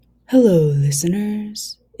Hello,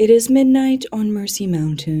 listeners. It is midnight on Mercy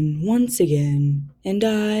Mountain once again, and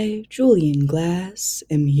I, Julian Glass,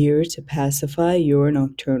 am here to pacify your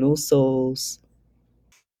nocturnal souls.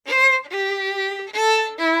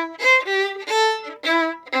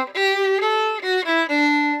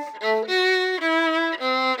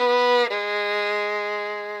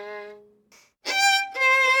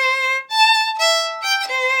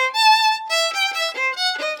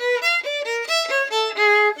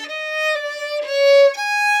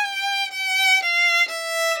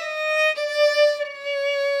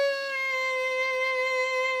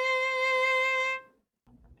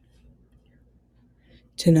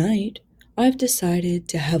 Tonight, I've decided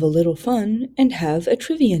to have a little fun and have a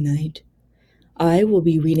trivia night. I will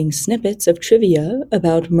be reading snippets of trivia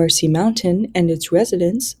about Mercy Mountain and its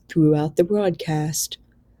residents throughout the broadcast.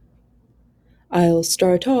 I'll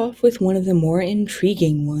start off with one of the more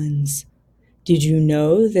intriguing ones. Did you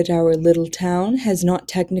know that our little town has not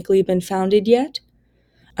technically been founded yet?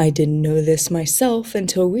 I didn't know this myself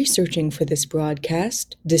until researching for this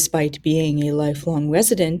broadcast, despite being a lifelong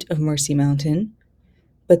resident of Mercy Mountain.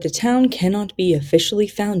 But the town cannot be officially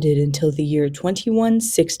founded until the year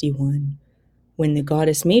 2161, when the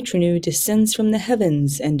goddess Matrinu descends from the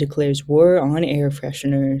heavens and declares war on air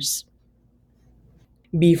fresheners.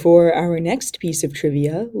 Before our next piece of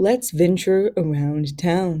trivia, let's venture around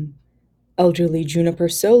town. Elderly Juniper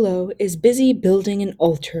Solo is busy building an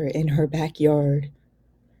altar in her backyard.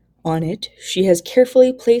 On it, she has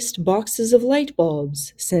carefully placed boxes of light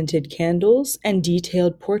bulbs, scented candles, and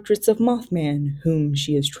detailed portraits of Mothman, whom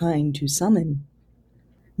she is trying to summon.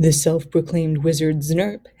 The self-proclaimed wizard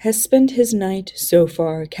Znurp has spent his night so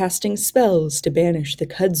far casting spells to banish the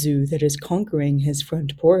kudzu that is conquering his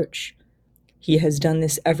front porch. He has done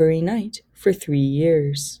this every night for 3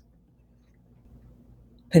 years.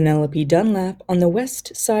 Penelope Dunlap on the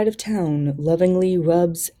west side of town lovingly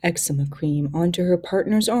rubs eczema cream onto her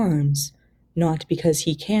partner's arms, not because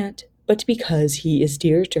he can't, but because he is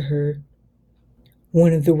dear to her.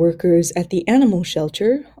 One of the workers at the animal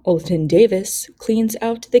shelter, Alton Davis, cleans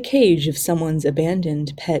out the cage of someone's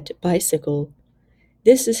abandoned pet bicycle.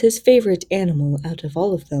 This is his favorite animal out of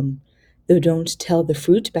all of them, though don't tell the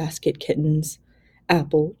fruit basket kittens: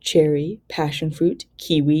 apple, cherry, passion fruit,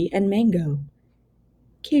 kiwi, and mango.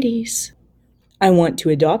 Kitties. I want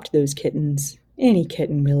to adopt those kittens. Any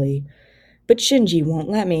kitten, really. But Shinji won't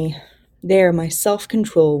let me. They are my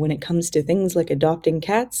self-control when it comes to things like adopting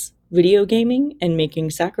cats, video gaming, and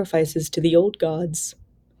making sacrifices to the old gods.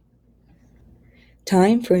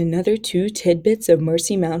 Time for another 2 tidbits of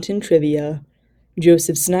Mercy Mountain trivia.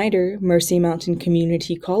 Joseph Snyder, Mercy Mountain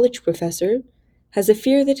Community College professor, has a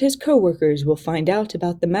fear that his coworkers will find out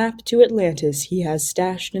about the map to Atlantis he has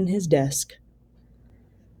stashed in his desk.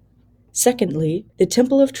 Secondly, the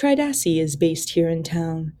Temple of Tridassi is based here in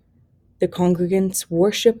town. The congregants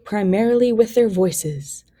worship primarily with their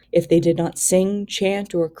voices. If they did not sing,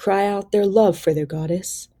 chant, or cry out their love for their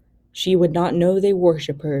goddess, she would not know they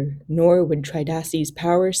worship her, nor would Tridassi's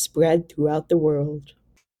power spread throughout the world.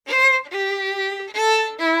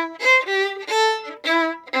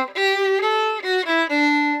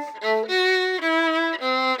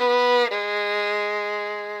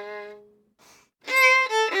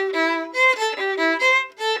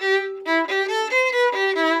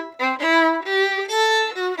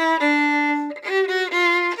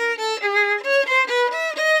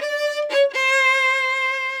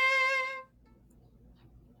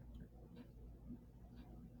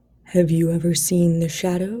 Have you ever seen the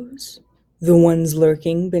shadows? The ones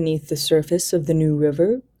lurking beneath the surface of the New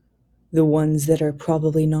River? The ones that are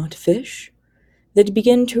probably not fish? That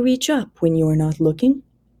begin to reach up when you are not looking?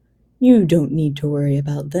 You don't need to worry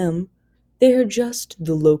about them. They are just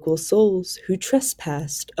the local souls who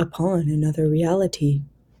trespassed upon another reality.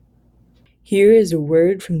 Here is a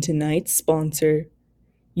word from tonight's sponsor.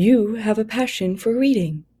 You have a passion for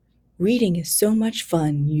reading. Reading is so much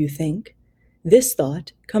fun, you think. This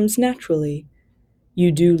thought comes naturally.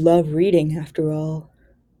 You do love reading, after all.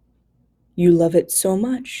 You love it so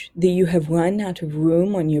much that you have run out of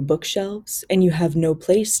room on your bookshelves and you have no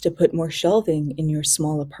place to put more shelving in your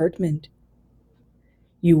small apartment.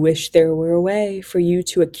 You wish there were a way for you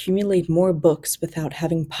to accumulate more books without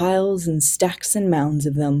having piles and stacks and mounds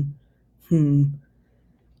of them.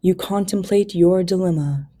 You contemplate your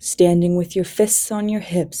dilemma, standing with your fists on your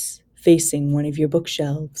hips, facing one of your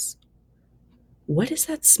bookshelves. What is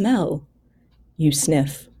that smell? You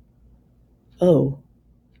sniff. Oh,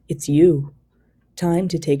 it's you. Time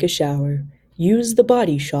to take a shower. Use the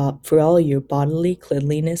Body Shop for all your bodily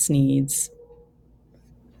cleanliness needs.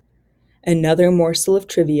 Another morsel of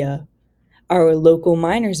trivia. Our local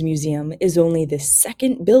miners' museum is only the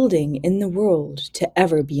second building in the world to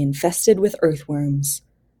ever be infested with earthworms.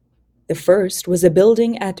 The first was a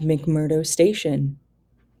building at McMurdo Station.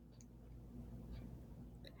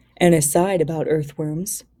 An aside about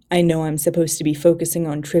earthworms. I know I'm supposed to be focusing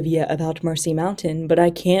on trivia about Mercy Mountain, but I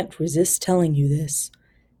can't resist telling you this.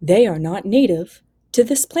 They are not native to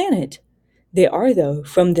this planet. They are, though,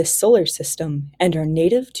 from this solar system and are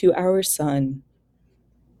native to our sun.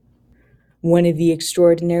 One of the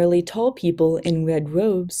extraordinarily tall people in red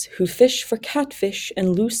robes who fish for catfish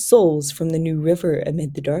and loose souls from the New River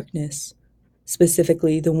amid the darkness.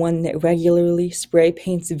 Specifically, the one that regularly spray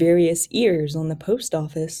paints various ears on the post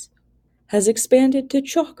office, has expanded to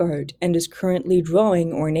chalk art and is currently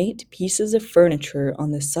drawing ornate pieces of furniture on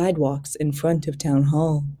the sidewalks in front of Town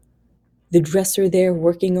Hall. The dresser they're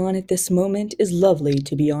working on at this moment is lovely,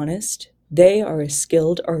 to be honest. They are a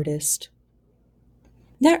skilled artist.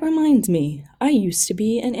 That reminds me, I used to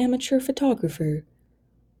be an amateur photographer.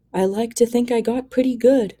 I like to think I got pretty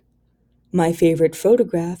good. My favorite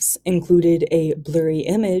photographs included a blurry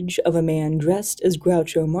image of a man dressed as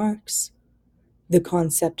Groucho Marx, the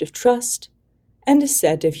concept of trust, and a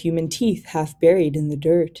set of human teeth half buried in the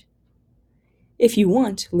dirt. If you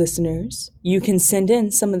want, listeners, you can send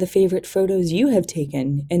in some of the favorite photos you have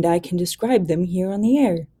taken, and I can describe them here on the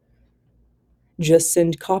air. Just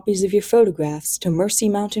send copies of your photographs to Mercy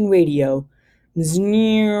Mountain Radio,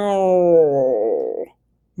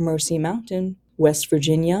 Mercy Mountain, West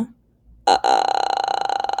Virginia.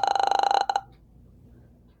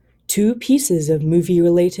 2 pieces of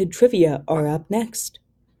movie-related trivia are up next.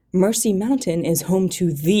 Mercy Mountain is home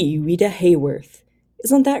to the Rita Hayworth.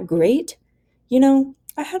 Isn't that great? You know,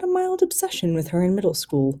 I had a mild obsession with her in middle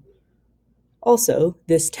school. Also,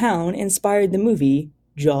 this town inspired the movie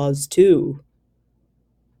Jaws 2.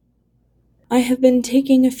 I have been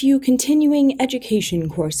taking a few continuing education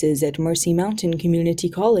courses at Mercy Mountain Community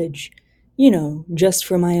College. You know, just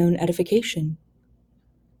for my own edification.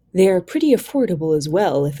 They are pretty affordable as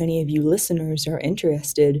well if any of you listeners are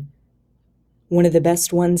interested. One of the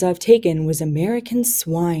best ones I've taken was American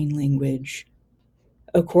Swine Language.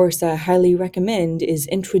 A course I highly recommend is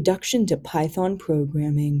Introduction to Python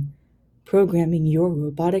Programming. Programming your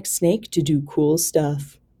robotic snake to do cool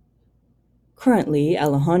stuff. Currently,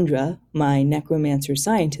 Alejandra, my necromancer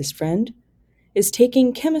scientist friend, is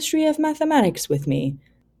taking Chemistry of Mathematics with me.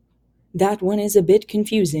 That one is a bit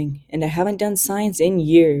confusing, and I haven't done science in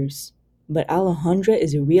years. But Alejandra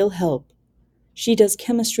is a real help. She does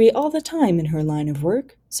chemistry all the time in her line of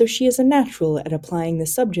work, so she is a natural at applying the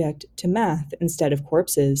subject to math instead of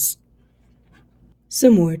corpses.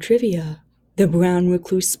 Some more trivia. The brown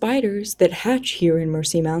recluse spiders that hatch here in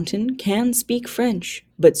Mercy Mountain can speak French,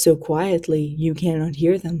 but so quietly you cannot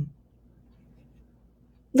hear them.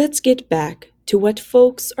 Let's get back to what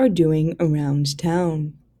folks are doing around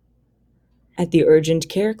town. At the urgent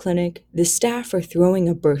care clinic, the staff are throwing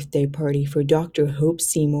a birthday party for Dr. Hope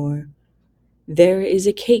Seymour. There is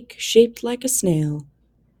a cake shaped like a snail.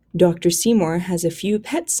 Dr. Seymour has a few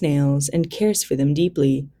pet snails and cares for them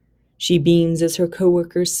deeply. She beams as her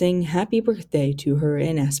coworkers sing happy birthday to her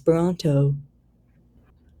in Esperanto.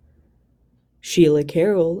 Sheila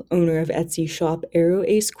Carroll, owner of Etsy shop Arrow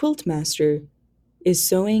Ace Quilt Master, is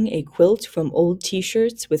sewing a quilt from old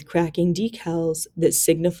t-shirts with cracking decals that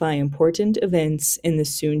signify important events in the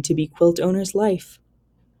soon-to-be quilt owner's life.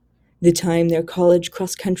 The time their college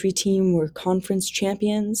cross-country team were conference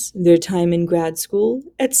champions, their time in grad school,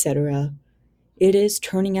 etc. It is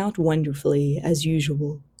turning out wonderfully, as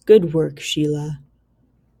usual. Good work, Sheila.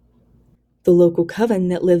 The local coven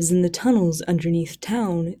that lives in the tunnels underneath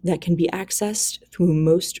town that can be accessed through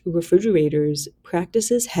most refrigerators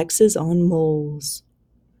practices hexes on moles.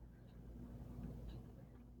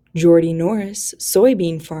 Jordy Norris,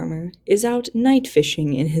 soybean farmer, is out night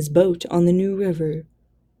fishing in his boat on the New River.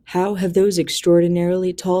 How have those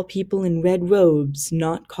extraordinarily tall people in red robes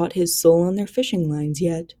not caught his soul on their fishing lines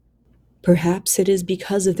yet? Perhaps it is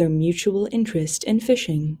because of their mutual interest in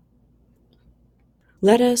fishing.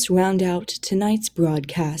 Let us round out tonight's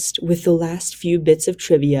broadcast with the last few bits of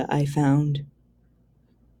trivia I found.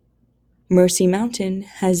 Mercy Mountain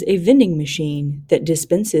has a vending machine that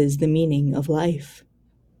dispenses the meaning of life.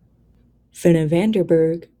 Finna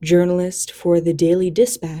Vanderberg, journalist for the Daily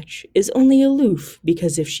Dispatch, is only aloof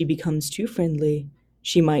because if she becomes too friendly,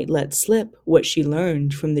 she might let slip what she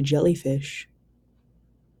learned from the jellyfish.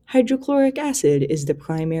 Hydrochloric acid is the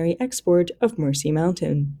primary export of Mercy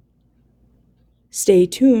Mountain. Stay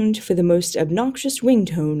tuned for the most obnoxious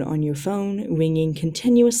ringtone on your phone ringing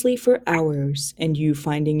continuously for hours and you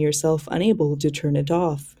finding yourself unable to turn it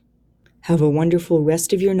off. Have a wonderful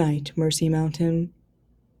rest of your night, Mercy Mountain.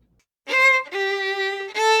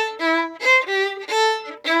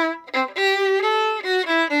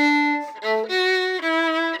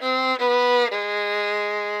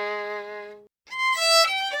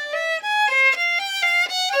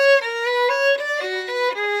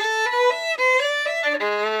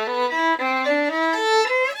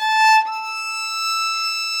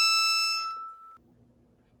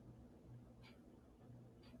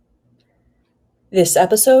 This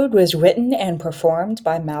episode was written and performed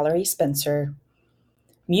by Mallory Spencer.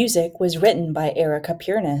 Music was written by Erica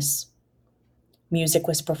Piernis. Music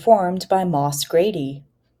was performed by Moss Grady.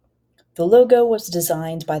 The logo was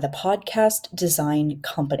designed by the Podcast Design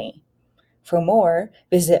Company. For more,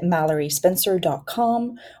 visit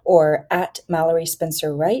MallorySpencer.com or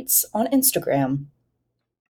 @MallorySpencerWrites on Instagram.